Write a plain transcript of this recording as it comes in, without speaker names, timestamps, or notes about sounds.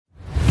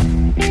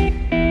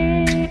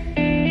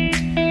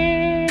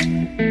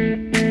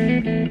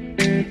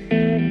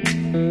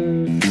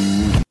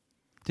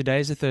Today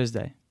is a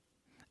Thursday,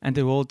 and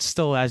the world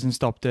still hasn't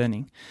stopped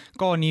turning.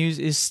 Car news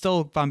is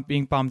still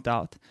being pumped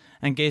out,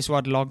 and guess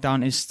what?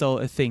 Lockdown is still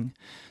a thing.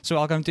 So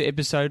welcome to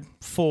episode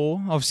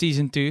 4 of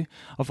season 2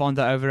 of On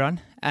The Overrun.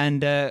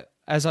 And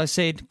as I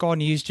said, car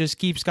news just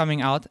keeps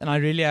coming out, and I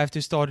really have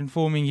to start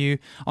informing you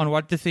on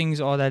what the things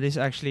are that is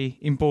actually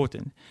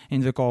important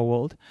in the car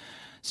world.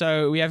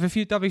 So we have a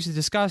few topics to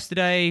discuss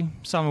today,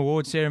 some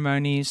award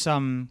ceremonies,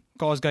 some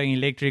cars going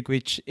electric,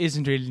 which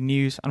isn't really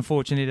news.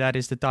 Unfortunately, that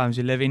is the times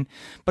we live in.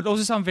 But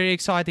also some very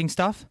exciting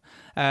stuff.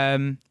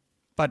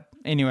 But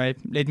anyway,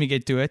 let me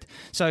get to it.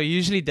 So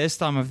usually this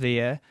time of the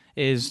year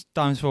is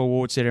times for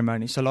award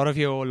ceremonies. So a lot of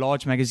your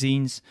large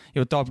magazines,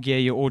 your Top Gear,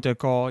 your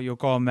Autocar, your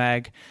Car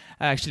Mag,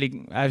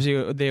 actually have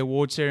the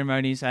award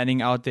ceremonies,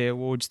 handing out their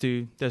awards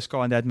to this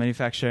car and that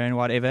manufacturer and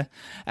whatever.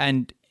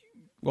 And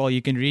well,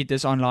 you can read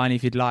this online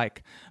if you'd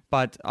like.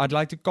 But I'd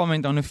like to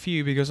comment on a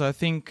few because I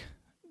think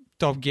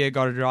Top Gear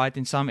got it right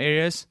in some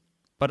areas,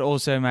 but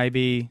also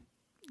maybe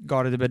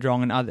got it a bit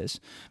wrong in others.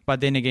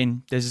 But then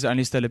again, this is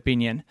only still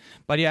opinion.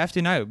 But you have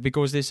to know,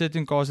 because there's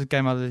certain cars that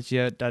came out this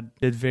year that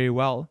did very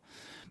well.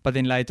 But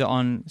then later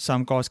on,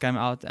 some cars came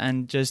out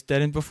and just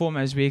didn't perform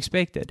as we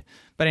expected.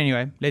 But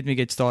anyway, let me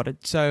get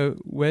started.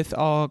 So with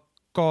our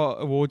car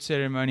award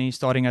ceremony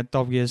starting at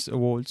Top Gear's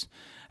awards,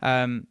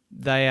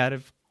 they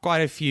had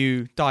quite a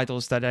few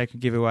titles that I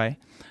could give away.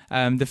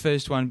 The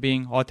first one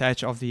being Hot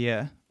Hatch of the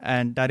Year.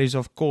 And that is,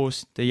 of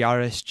course, the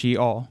Yaris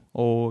GR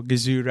or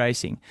Gazoo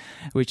Racing,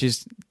 which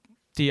is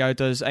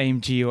Toyota's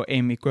AMG or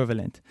M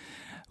equivalent.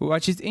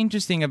 What is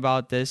interesting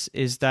about this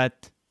is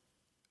that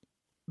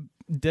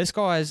this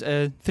car has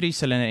a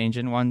 3-cylinder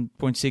engine,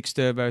 1.6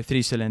 turbo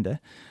 3-cylinder,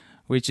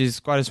 which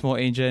is quite a small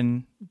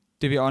engine.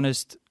 To be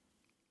honest,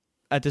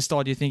 at the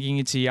start you're thinking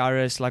it's a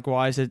Yaris, like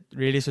why is it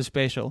really so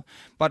special?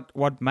 But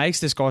what makes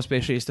this car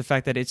special is the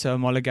fact that it's a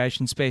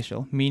homologation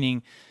special,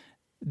 meaning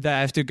they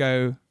have to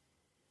go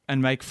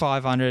and make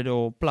 500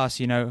 or plus,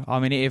 how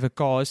many ever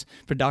cars,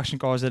 production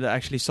cars that are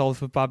actually sold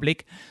for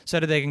public, so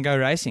that they can go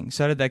racing,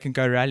 so that they can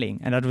go rallying.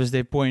 And that was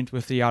their point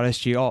with the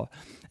Yaris GR.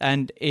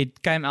 And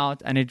it came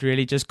out and it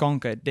really just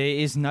conquered. There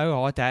is no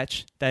hot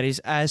hatch that is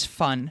as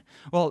fun.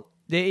 Well,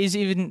 there is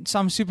even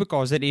some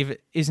supercars that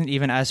isn't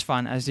even as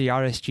fun as the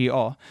Yaris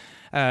GR.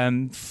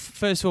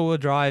 First four-wheel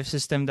drive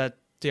system that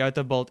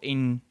Toyota built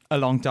in a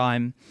long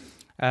time,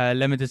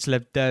 limited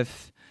slip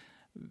diff,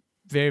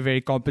 very, very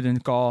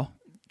competent car.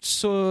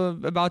 So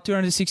about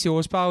 260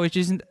 horsepower, which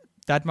isn't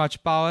that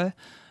much power,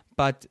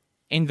 but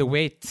in the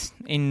wet,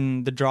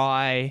 in the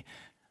dry,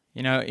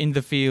 in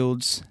the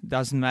fields,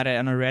 doesn't matter.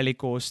 On a rally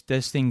course,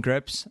 this thing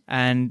grips,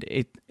 and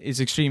it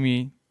is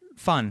extremely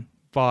fun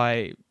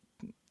by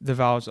the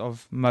vows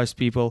of most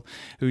people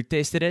who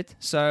tested it.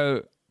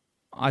 So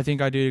I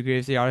think I do agree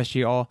with the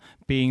RSGR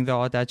being the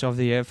hot hatch of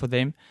the year for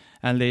them,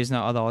 and there's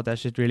no other hot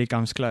hatch that really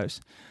comes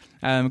close.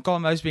 Car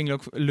most being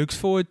looks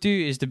forward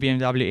to is the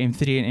BMW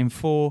M3 and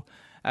M4.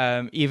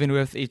 Even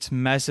with its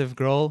massive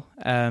grille,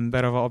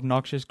 bit of an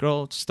obnoxious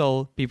grille,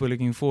 still people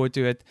looking forward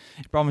to it.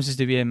 It promises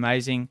to be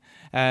amazing.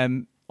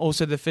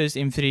 Also the first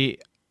M3,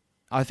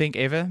 I think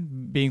ever,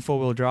 being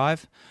 4-wheel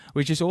drive,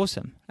 which is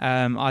awesome.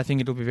 I think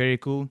it'll be very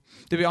cool.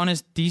 To be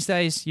honest, these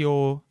days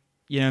your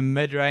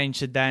mid-range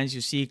sedans,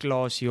 your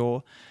C-Class,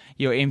 your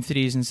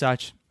M3s and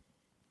such,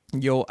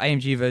 your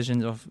AMG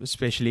versions of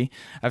especially,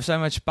 have so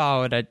much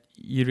power that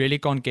you really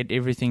can't get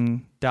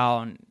everything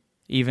down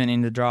even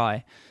in the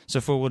dry. So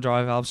 4-wheel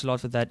drive helps a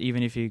lot with that,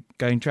 even if you're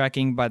going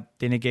tracking. But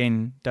then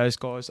again, those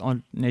cars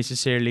aren't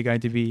necessarily going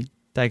to be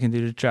taken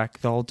to the track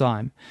the whole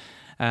time.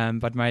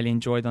 But mainly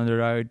enjoyed on the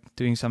road,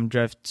 doing some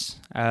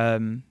drifts,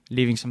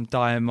 leaving some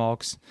tire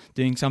marks,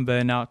 doing some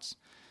burnouts.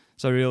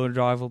 So rear-wheel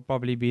drive will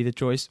probably be the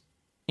choice.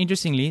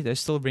 Interestingly, they're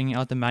still bringing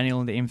out the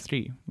manual in the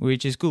M3,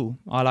 which is cool.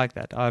 I like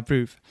that. I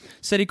approve.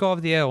 City car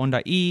of the year,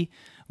 Honda E,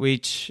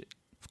 which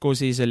of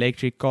course is an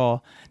electric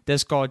car.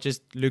 This car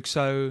just looks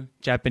so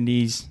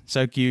Japanese,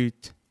 so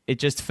cute. It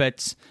just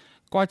fits.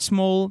 Quite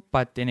small,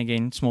 but then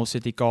again, small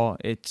city car.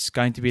 It's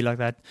going to be like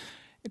that.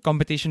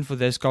 Competition for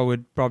this car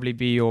would probably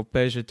be your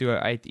Peugeot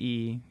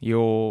 208e,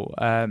 your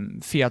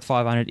Fiat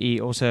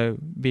 500e also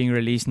being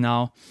released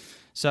now.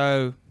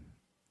 So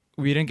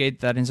we don't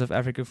get that in South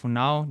Africa for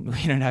now.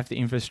 We don't have the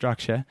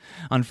infrastructure,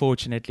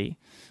 unfortunately.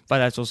 But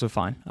that's also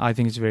fine. I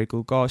think it's a very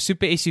cool car.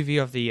 Super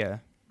SUV of the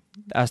year,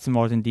 Aston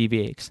Martin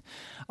DBX.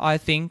 I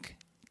think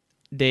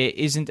there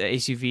isn't an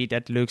SUV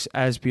that looks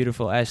as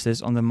beautiful as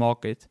this on the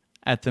market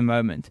at the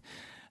moment.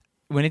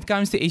 When it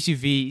comes to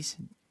SUVs,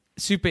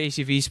 super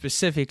SUVs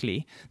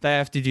specifically, they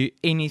have to do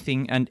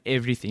anything and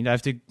everything. They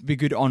have to be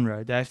good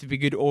on-road. They have to be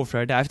good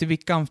off-road. They have to be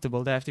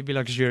comfortable. They have to be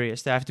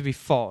luxurious. They have to be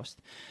fast.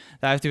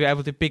 They have to be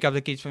able to pick up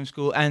the kids from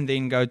school and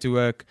then go to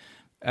work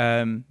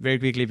very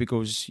quickly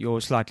because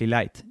you're slightly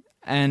late.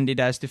 And it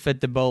has to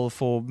fit the bill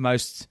for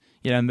most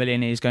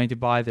millionaires going to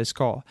buy this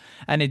car.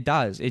 And it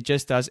does. It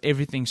just does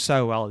everything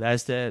so well.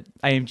 There's the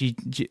AMG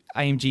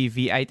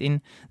V8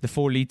 in, the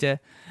 4-liter,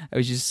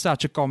 which is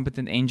such a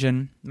competent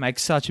engine,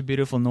 makes such a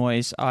beautiful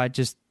noise. I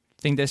just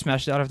think they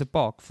smashed it out of the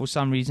park. For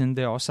some reason,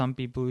 there are some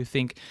people who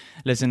think,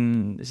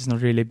 listen, this is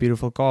not really a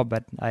beautiful car,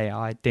 but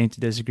I tend to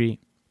disagree.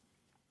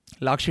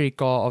 Luxury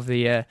car of the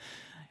year,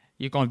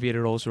 you can't beat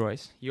a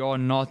Rolls-Royce. You are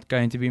not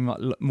going to be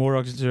more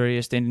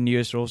luxurious than the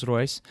newest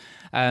Rolls-Royce.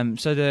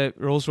 So the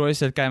Rolls-Royce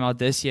that came out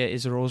this year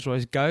is a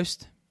Rolls-Royce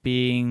Ghost,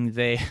 being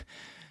the,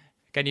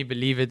 can you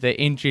believe it, the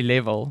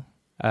entry-level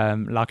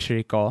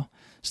luxury car,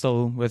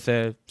 still with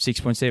a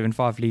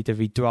 6.75 litre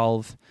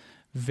V12,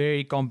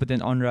 very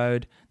competent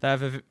on-road. They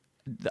have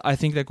I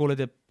think they call it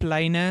a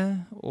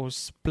planar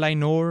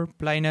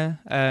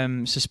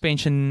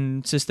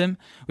suspension system,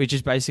 which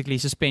is basically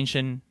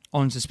suspension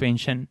on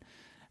suspension.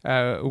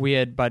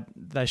 Weird, but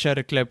they showed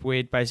a clip where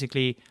it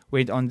basically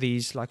went on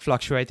these like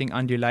fluctuating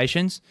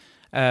undulations,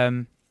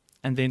 and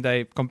then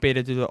they compared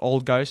it to the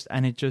old Ghost,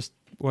 and it just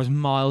was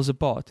miles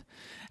apart.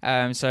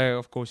 So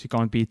of course you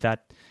can't beat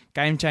that.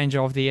 Game changer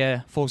of the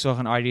year,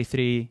 Volkswagen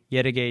ID3,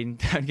 yet again,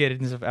 don't get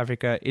it in South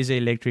Africa, is an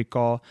electric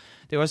car.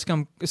 There was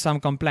some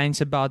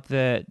complaints about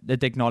the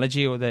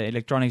technology or the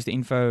electronics, the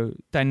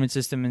infotainment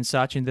system and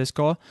such in this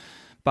car.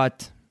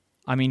 But,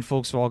 I mean,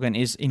 Volkswagen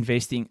is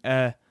investing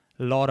a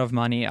lot of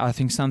money, I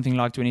think something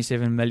like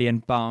 £27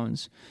 million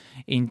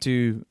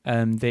into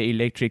the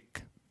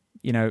electric,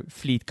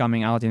 fleet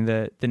coming out in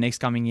the next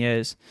coming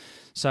years.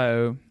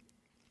 So,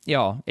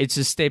 yeah, it's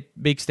a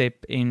big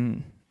step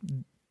in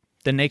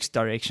the next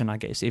direction, I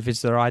guess, if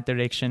it's the right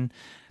direction.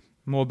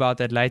 More about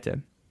that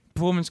later.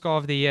 Performance car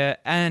of the year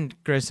and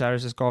Chris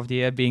Harris's car of the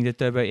year being the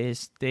Turbo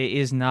S. There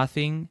is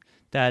nothing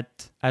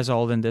that has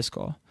hold in this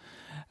car.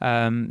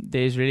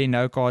 There's really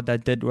no car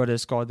that did what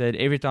this car did.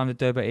 Every time the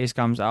Turbo S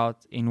comes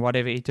out in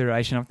whatever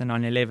iteration of the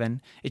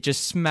 911, it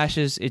just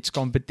smashes its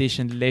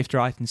competition left,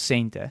 right and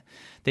center.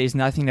 There's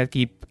nothing that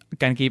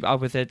can keep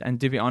up with it,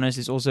 and to be honest,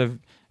 it's also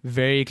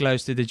very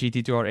close to the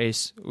GT2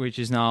 RS, which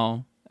is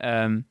now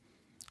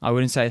I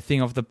wouldn't say a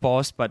thing of the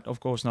past, but of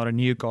course not a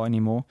new car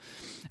anymore.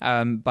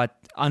 But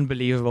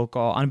unbelievable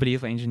car,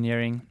 unbelievable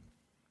engineering.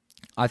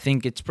 I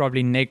think it's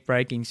probably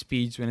neck-breaking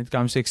speeds when it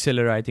comes to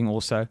accelerating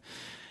also.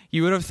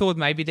 You would have thought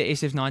maybe the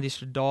SF90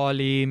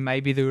 Stradale,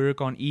 maybe the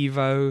Huracan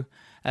Evo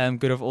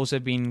could have also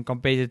been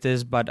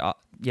competitors, but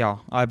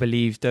I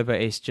believe Turbo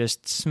S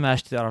just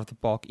smashed it out of the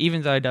park.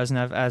 Even though it doesn't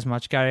have as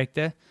much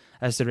character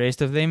as the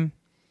rest of them,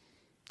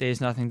 there's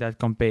nothing that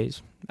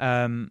compares.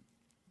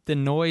 The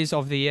noise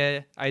of the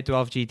year,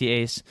 A12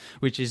 GTS,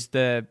 which is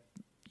the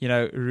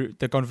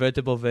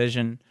convertible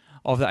version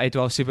of the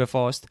A12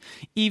 Superfast.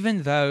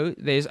 Even though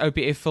there's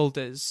OPF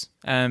filters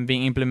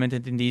being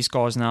implemented in these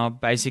cars now,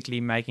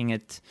 basically making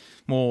it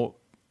more,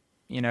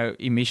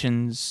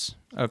 emissions,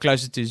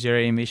 closer to zero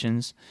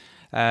emissions,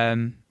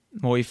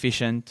 more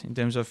efficient in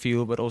terms of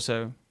fuel, but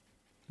also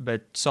a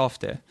bit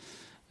softer.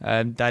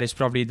 That is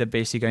probably the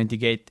best you're going to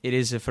get. It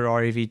is a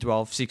Ferrari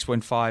V12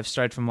 6.5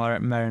 straight from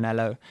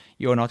Maranello.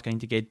 You're not going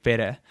to get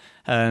better.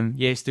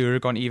 Yes, the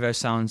Huracan Evo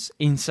sounds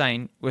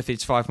insane with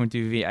its 5.2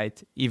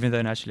 V8, even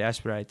though naturally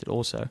aspirated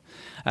also.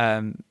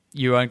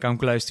 You won't come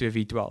close to a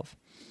V12.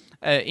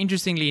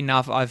 Interestingly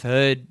enough, I've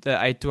heard the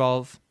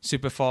A12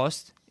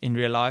 Superfast in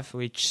real life,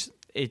 which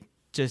it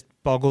just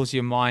boggles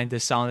your mind, the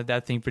sound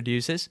that thing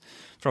produces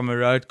from a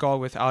road car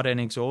without an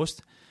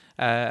exhaust,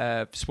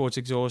 sports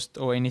exhaust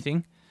or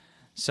anything.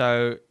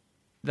 So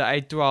the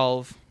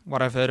A12,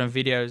 what I've heard on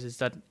videos is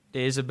that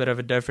there is a bit of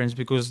a difference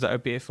because of the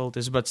OPF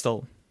filters, but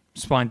still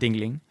spine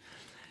tingling.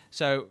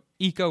 So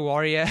Eco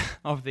Warrior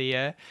of the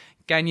year,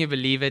 can you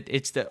believe it?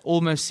 It's the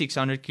almost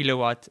 600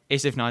 kilowatt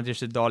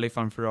SF90 Stradale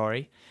from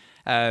Ferrari.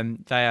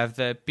 They have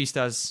the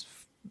Pistas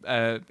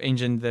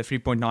engine, the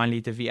 3.9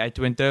 litre V8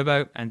 twin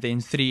turbo, and then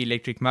 3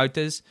 electric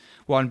motors,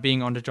 one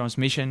being on the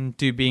transmission,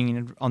 2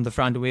 being on the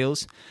front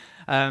wheels.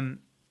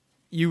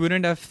 You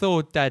wouldn't have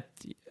thought that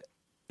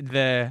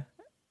the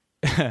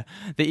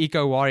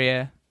Eco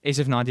Warrior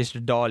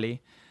SF90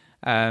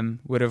 Stradale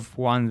would have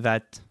won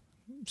that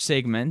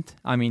segment.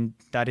 I mean,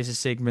 that is a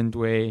segment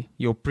where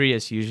your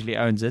Prius usually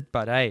owns it,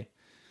 but hey,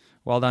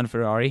 well done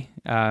Ferrari.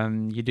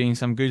 You're doing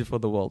some good for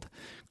the world.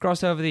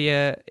 Crossover of the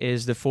year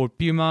is the Ford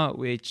Puma,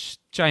 which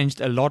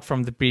changed a lot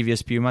from the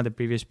previous Puma. The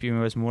previous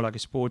Puma was more like a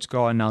sports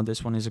car, and now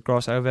this one is a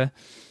crossover.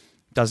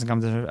 Doesn't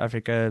come to South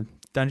Africa,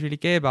 don't really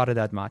care about it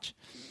that much.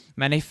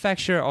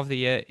 Manufacturer of the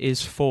year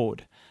is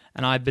Ford,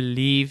 and I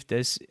believe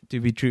this to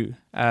be true.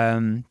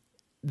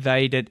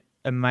 They did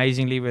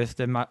amazingly with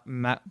the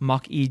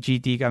Mach-E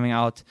GT coming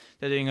out.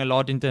 They're doing a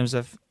lot in terms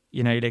of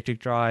electric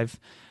drive,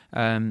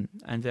 and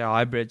their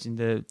hybrids in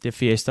the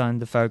Fiesta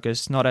and the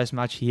Focus. Not as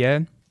much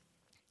here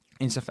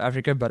in South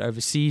Africa, but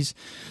overseas.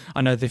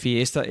 I know the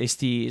Fiesta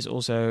ST is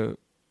also,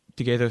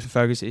 together with the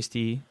Focus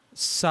ST,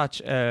 such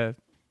a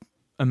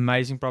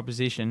amazing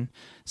proposition,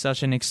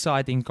 such an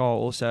exciting car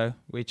also,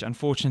 which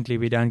unfortunately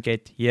we don't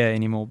get here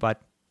anymore,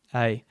 but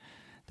hey,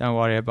 don't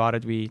worry about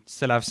it, we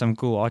still have some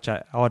cool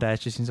hard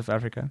hatches in South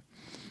Africa.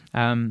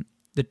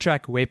 The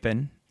track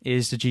weapon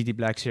is the GT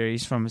Black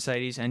Series from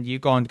Mercedes, and you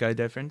can't go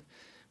different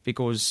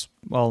because,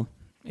 well,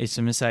 it's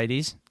a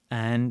Mercedes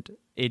and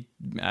it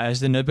has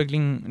the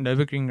Nürburgring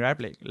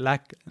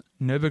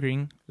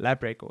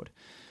lap record.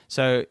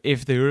 So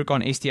if the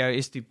Huracan STO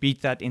is to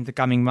beat that in the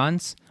coming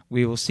months,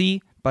 we will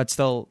see. But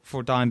still,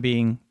 for time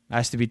being,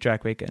 has to be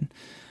track weapon.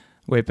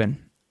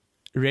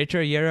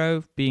 Retro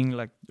Hero being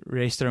like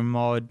retro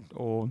mod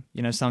or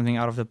something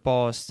out of the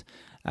past,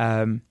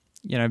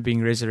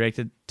 being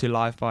resurrected to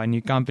life by a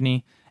new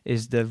company,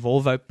 is the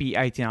Volvo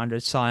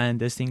P1800 Cyan.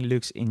 This thing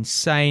looks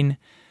insane.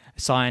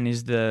 Cyan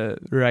is the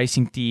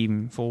racing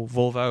team for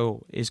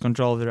Volvo, is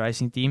control of the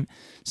racing team.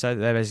 So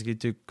they basically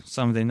took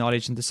some of their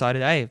knowledge and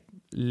decided, hey,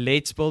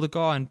 let's build a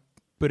car and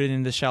put it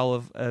in the shell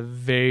of a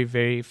very,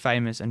 very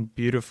famous and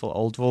beautiful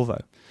old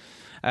Volvo.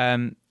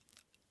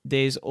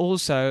 There's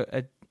also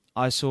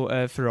I saw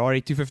a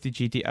Ferrari 250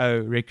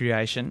 GTO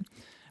recreation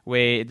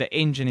where the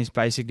engine is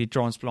basically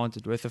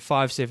transplanted with a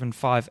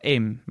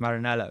 575M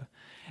Maranello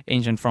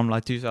engine from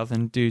like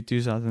 2002,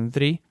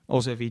 2003,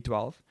 also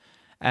V12.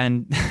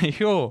 And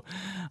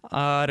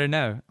I don't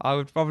know. I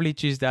would probably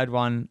choose that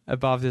one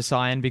above the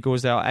Cyan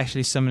because they are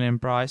actually similar in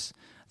price.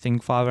 I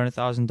think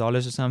 $500,000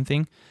 or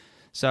something.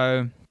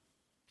 So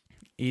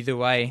either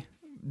way,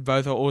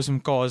 both are awesome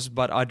cars,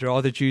 but I'd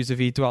rather choose the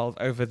V12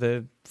 over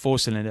the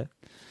 4-cylinder.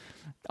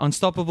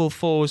 Unstoppable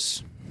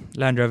Force,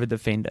 Land Rover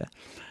Defender.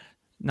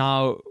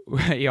 Now,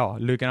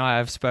 Luke and I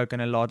have spoken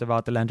a lot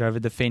about the Land Rover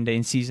Defender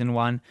in Season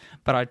 1,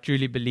 but I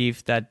truly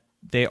believe that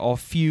there are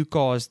few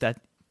cars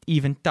that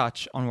even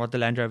touch on what the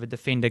Land Rover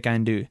Defender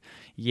can do.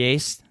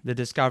 Yes, the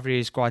Discovery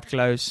is quite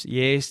close.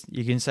 Yes,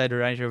 you can say the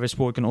Range Rover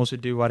Sport can also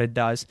do what it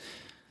does.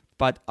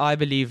 But I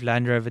believe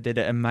Land Rover did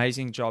an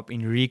amazing job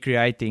in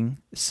recreating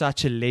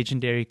such a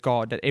legendary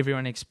car that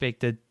everyone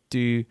expected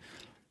to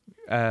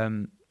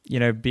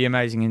be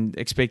amazing and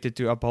expected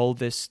to uphold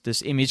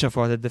this image of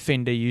what the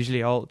Defender usually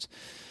holds.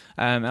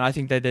 And I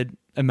think they did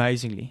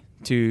amazingly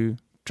to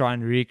try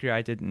and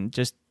recreate it and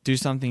just do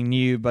something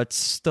new, but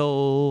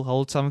still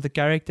hold some of the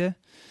character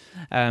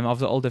of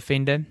the old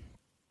Defender.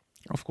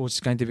 Of course, it's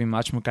going to be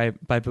much more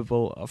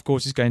capable. Of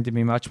course, it's going to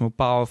be much more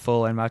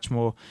powerful and much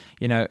more,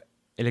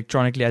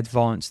 electronically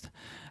advanced.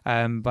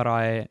 But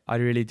I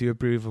really do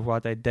approve of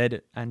what they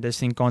did, and this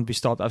thing can't be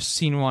stopped. I've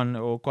seen one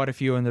or quite a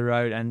few on the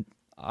road, and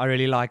I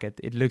really like it.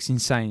 It looks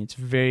insane. It's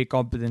a very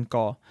competent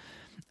car.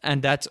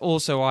 And that's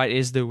also why it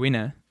is the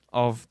winner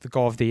of the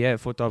Car of the Year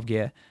for Top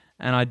Gear.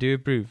 And I do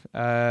approve.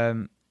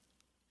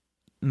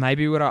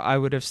 Maybe I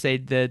would have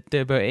said the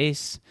Turbo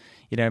S.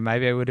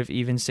 Maybe I would have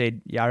even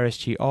said Yaris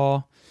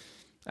GR.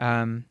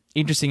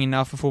 Interesting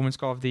enough, Performance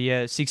Car of the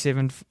Year,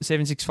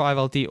 765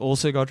 LT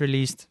also got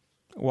released.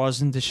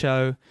 Wasn't the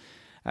show.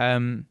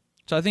 So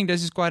I think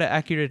this is quite an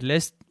accurate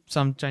list.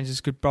 Some changes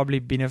could probably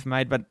been have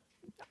made, but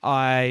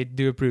I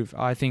do approve.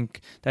 I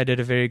think they did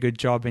a very good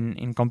job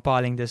in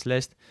compiling this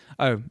list.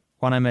 Oh,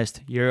 one I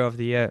missed. Hero of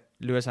the Year,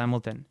 Lewis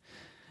Hamilton.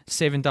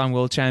 7-time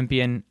world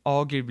champion,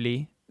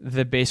 arguably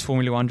the best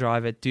Formula 1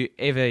 driver to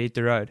ever hit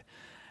the road.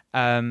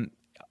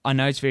 I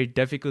know it's very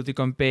difficult to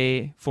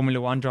compare Formula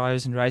 1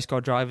 drivers and race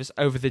car drivers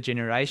over the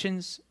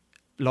generations.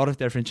 A lot of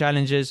different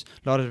challenges,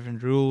 a lot of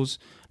different rules,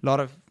 a lot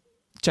of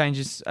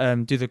changes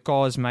to the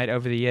cars made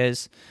over the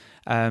years.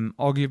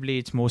 Arguably,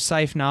 it's more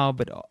safe now,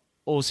 but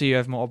also you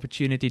have more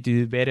opportunity to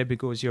do better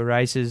because your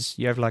races,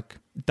 you have like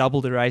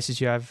double the races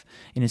you have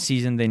in a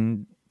season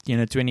than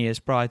 20 years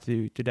prior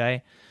to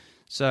today.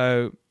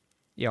 So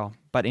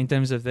but in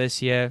terms of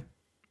this year,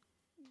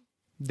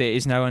 there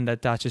is no one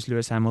that touches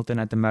Lewis Hamilton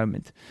at the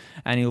moment,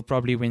 and he'll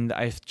probably win the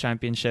 8th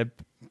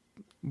championship.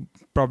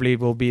 Probably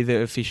will be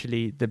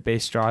officially the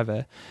best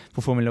driver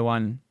for Formula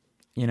 1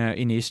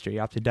 in history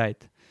up to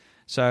date.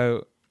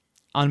 So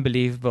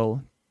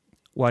unbelievable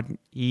what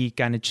he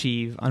can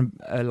achieve on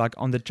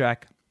the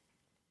track.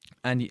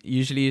 And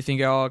usually you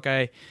think,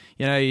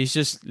 he's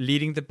just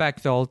leading the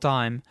pack the whole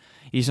time.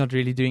 He's not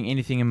really doing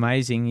anything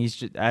amazing. He's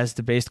just has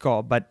the best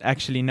car. But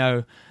actually,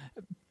 no.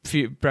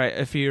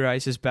 A few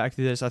races back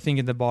to this, I think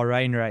in the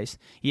Bahrain race,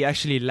 he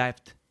actually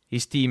lapped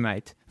his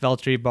teammate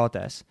Valtteri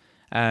Bottas.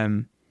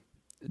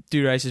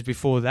 2 races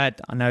before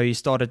that, I know he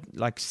started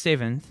like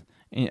 7th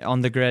on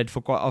the grid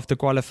after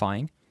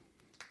qualifying.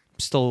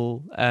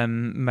 Still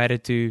made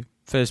it to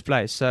first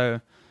place.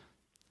 So,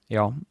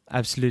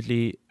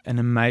 absolutely an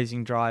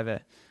amazing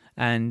driver.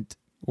 And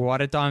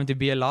what a time to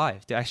be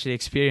alive, to actually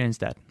experience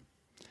that.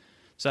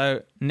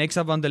 So, next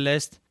up on the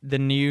list, the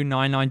new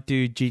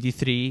 992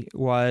 GT3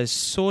 was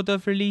sort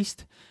of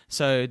released.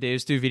 So,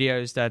 there's 2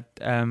 videos that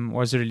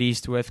was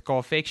released with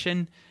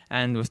Carfaction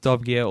and with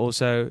Top Gear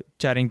also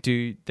chatting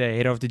to the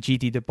head of the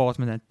GT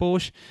department at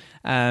Porsche.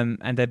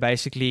 And they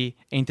basically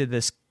entered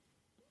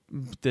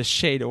the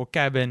shed or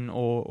cabin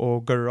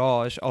or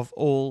garage of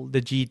all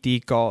the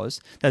GT cars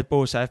that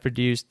Porsche have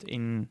produced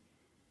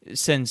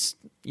since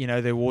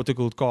their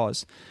water-cooled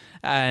cars.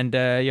 And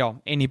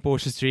any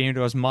Porsche's dream. It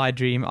was my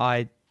dream.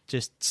 I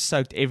just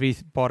soaked every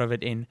part of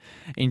it in,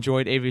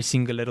 enjoyed every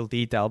single little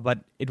detail. But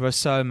it was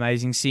so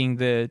amazing seeing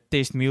the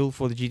test mule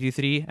for the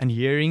GT3 and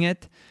hearing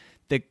it.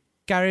 The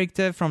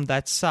character from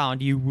that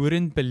sound, you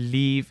wouldn't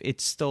believe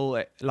it's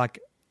still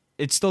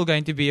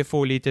going to be a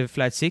 4-liter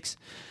flat 6.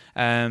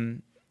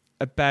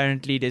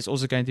 apparently there's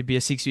also going to be a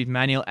 6-speed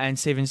manual and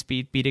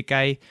 7-speed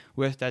PDK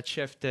with that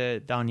shifter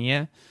down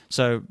here.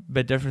 So a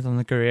bit different on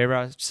the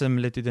Carrera,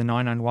 similar to the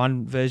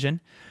 991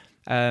 version.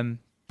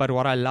 But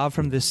what I love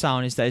from this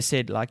sound is they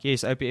said, like,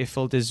 yes, OPF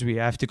filters, we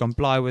have to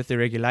comply with the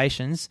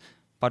regulations,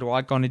 but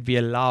why can't it be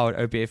a loud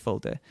OPF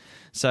filter?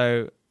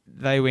 So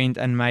they went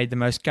and made the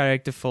most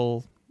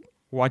characterful,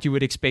 what you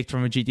would expect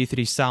from a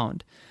GT3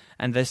 sound.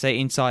 And they say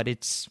inside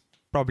it's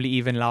probably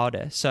even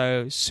louder.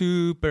 So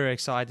super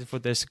excited for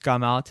this to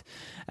come out.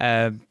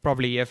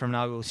 Probably a year from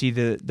now we'll see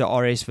the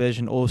RS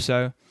version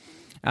also.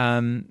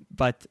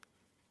 But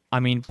I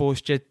mean,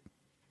 Porsche,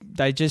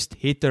 they just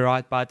hit the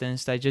right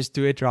buttons. They just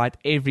do it right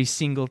every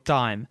single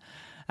time.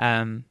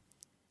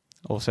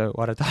 Also,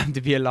 what a time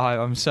to be alive.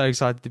 I'm so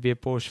excited to be a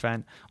Porsche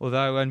fan. Although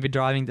I won't be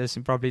driving this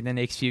in probably the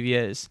next few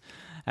years.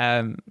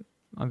 I'm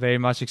very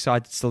much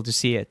excited still to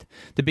see it.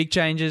 The big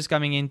changes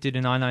coming into the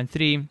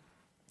 993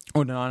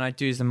 or the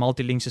 992 is the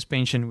multi-link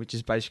suspension, which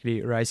is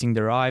basically racing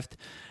derived.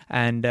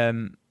 And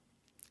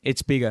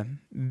it's bigger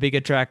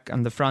track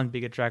on the front,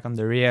 bigger track on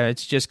the rear.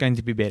 It's just going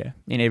to be better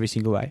in every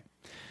single way.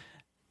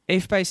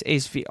 F-Pace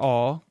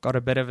SVR got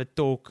a bit of a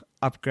torque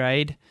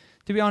upgrade.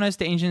 To be honest,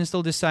 the engine is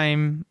still the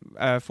same,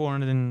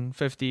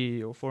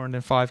 450 or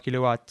 405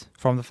 kilowatt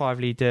from the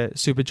 5-litre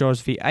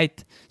supercharged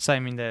V8.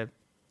 Same in the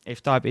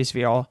F-Type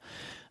SVR.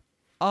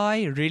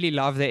 I really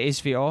love the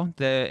SVR,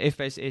 the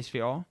F-Pace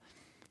SVR,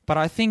 but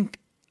I think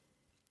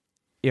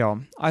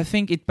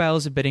it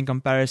pales a bit in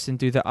comparison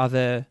to the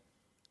other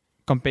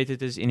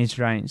competitors in its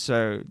range.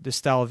 So the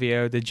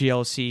Stelvio, the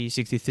GLC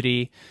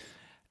 63.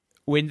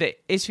 When the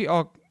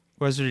SVR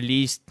was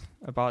released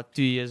about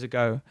 2 years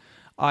ago,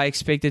 I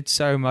expected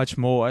so much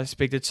more. I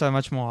expected so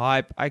much more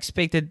hype. I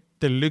expected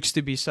the looks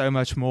to be so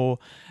much more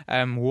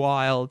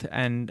wild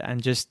and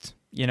just,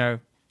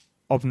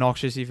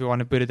 obnoxious, if you want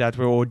to put it that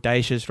way, or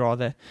audacious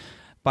rather.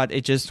 But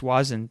it just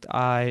wasn't.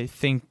 I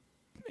think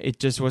it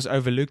just was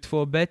overlooked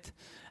for a bit,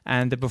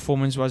 and the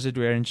performance wasn't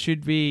where it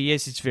should be.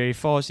 Yes, it's very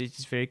fast,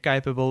 it's very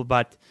capable,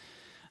 but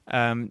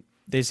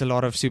there's a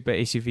lot of super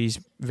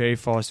SUVs very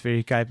fast,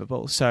 very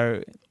capable.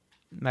 So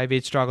maybe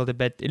it struggled a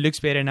bit. It looks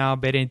better now,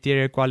 better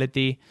interior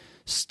quality,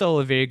 still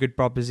a very good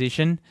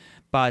proposition,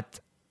 but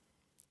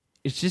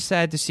it's just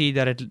sad to see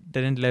that it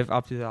didn't live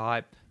up to the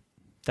hype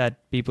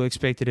that people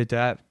expected it to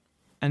have.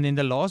 And then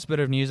the last bit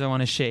of news I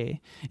want to share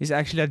is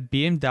actually that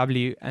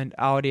BMW and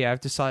Audi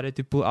have decided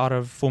to pull out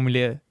of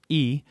Formula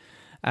E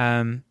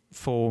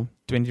for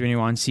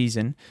 2021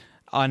 season.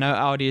 I know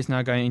Audi is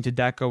now going into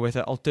Dakar with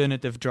an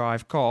alternative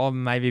drive car,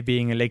 maybe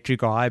being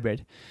electric or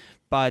hybrid.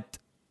 But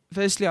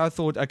firstly, I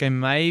thought, okay,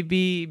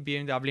 maybe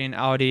BMW and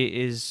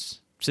Audi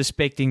is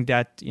suspecting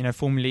that,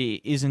 Formula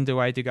E isn't the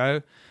way to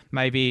go.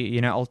 Maybe,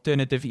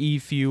 alternative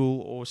e-fuel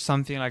or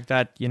something like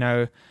that,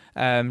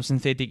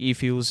 synthetic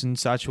e-fuels and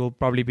such will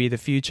probably be the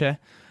future.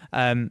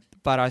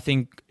 But I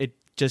think it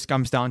just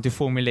comes down to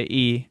Formula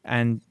E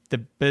and the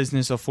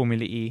business of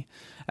Formula E,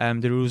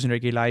 the rules and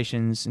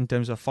regulations in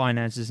terms of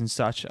finances and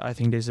such. I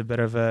think there's a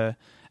bit of a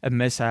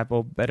mishap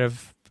or a bit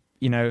of,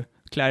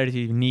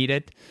 clarity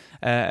needed,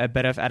 a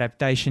bit of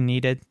adaptation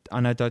needed. I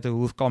know Toto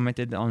Wolff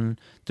commented on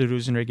the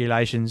rules and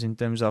regulations in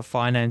terms of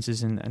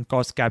finances and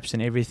cost caps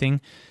and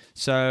everything.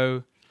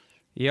 So,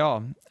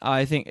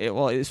 I think,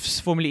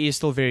 Formula E is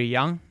still very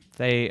young.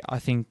 They, I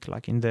think,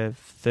 like in the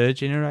third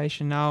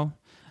generation now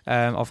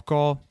of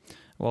car,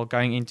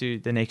 going into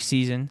the next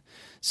season.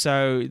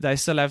 So they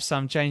still have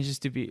some changes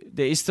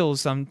there is still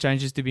some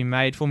changes to be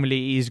made. Formula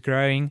E is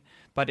growing,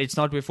 but it's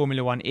not where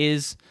Formula 1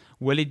 is.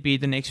 Will it be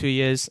the next few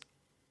years?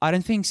 I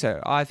don't think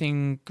so. I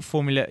think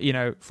Formula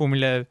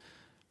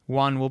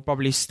 1 will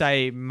probably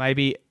stay,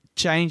 maybe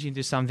change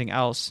into something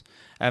else.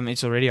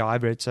 It's already a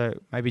hybrid, so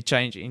maybe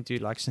change into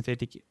like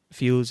synthetic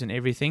fuels and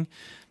everything.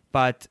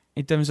 But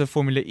in terms of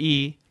Formula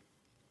E,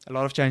 a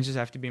lot of changes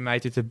have to be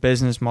made to the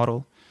business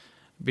model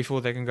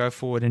before they can go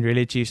forward and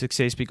really achieve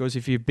success. Because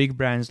if you big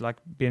brands like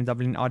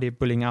BMW and Audi are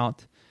pulling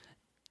out,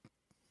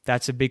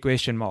 that's a big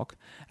question mark.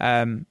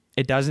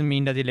 It doesn't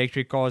mean that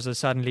electric cars are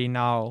suddenly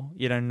now,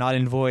 null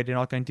and void. They're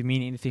not going to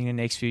mean anything in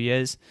the next few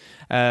years.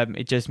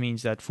 It just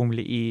means that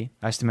Formula E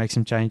has to make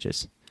some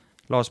changes.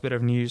 Last bit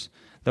of news,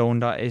 the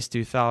Honda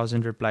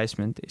S2000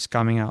 replacement is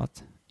coming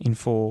out in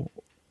 4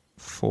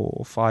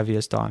 or 5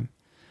 years' time.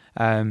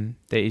 There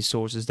is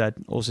sources that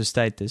also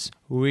state this,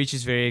 which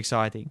is very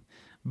exciting.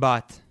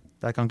 But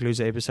that concludes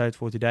the episode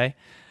for today.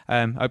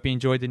 Hope you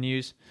enjoyed the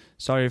news.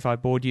 Sorry if I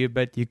bored you a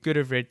bit. You could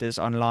have read this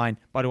online,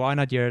 but why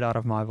not hear it out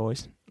of my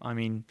voice? I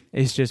mean,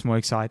 it's just more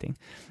exciting.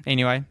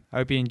 Anyway,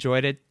 hope you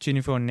enjoyed it. Tune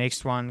in for the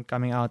next one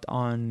coming out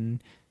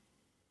on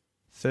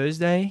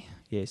Thursday.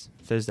 Yes,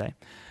 Thursday.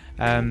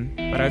 But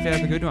I hope you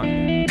have a good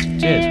one.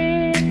 Cheers.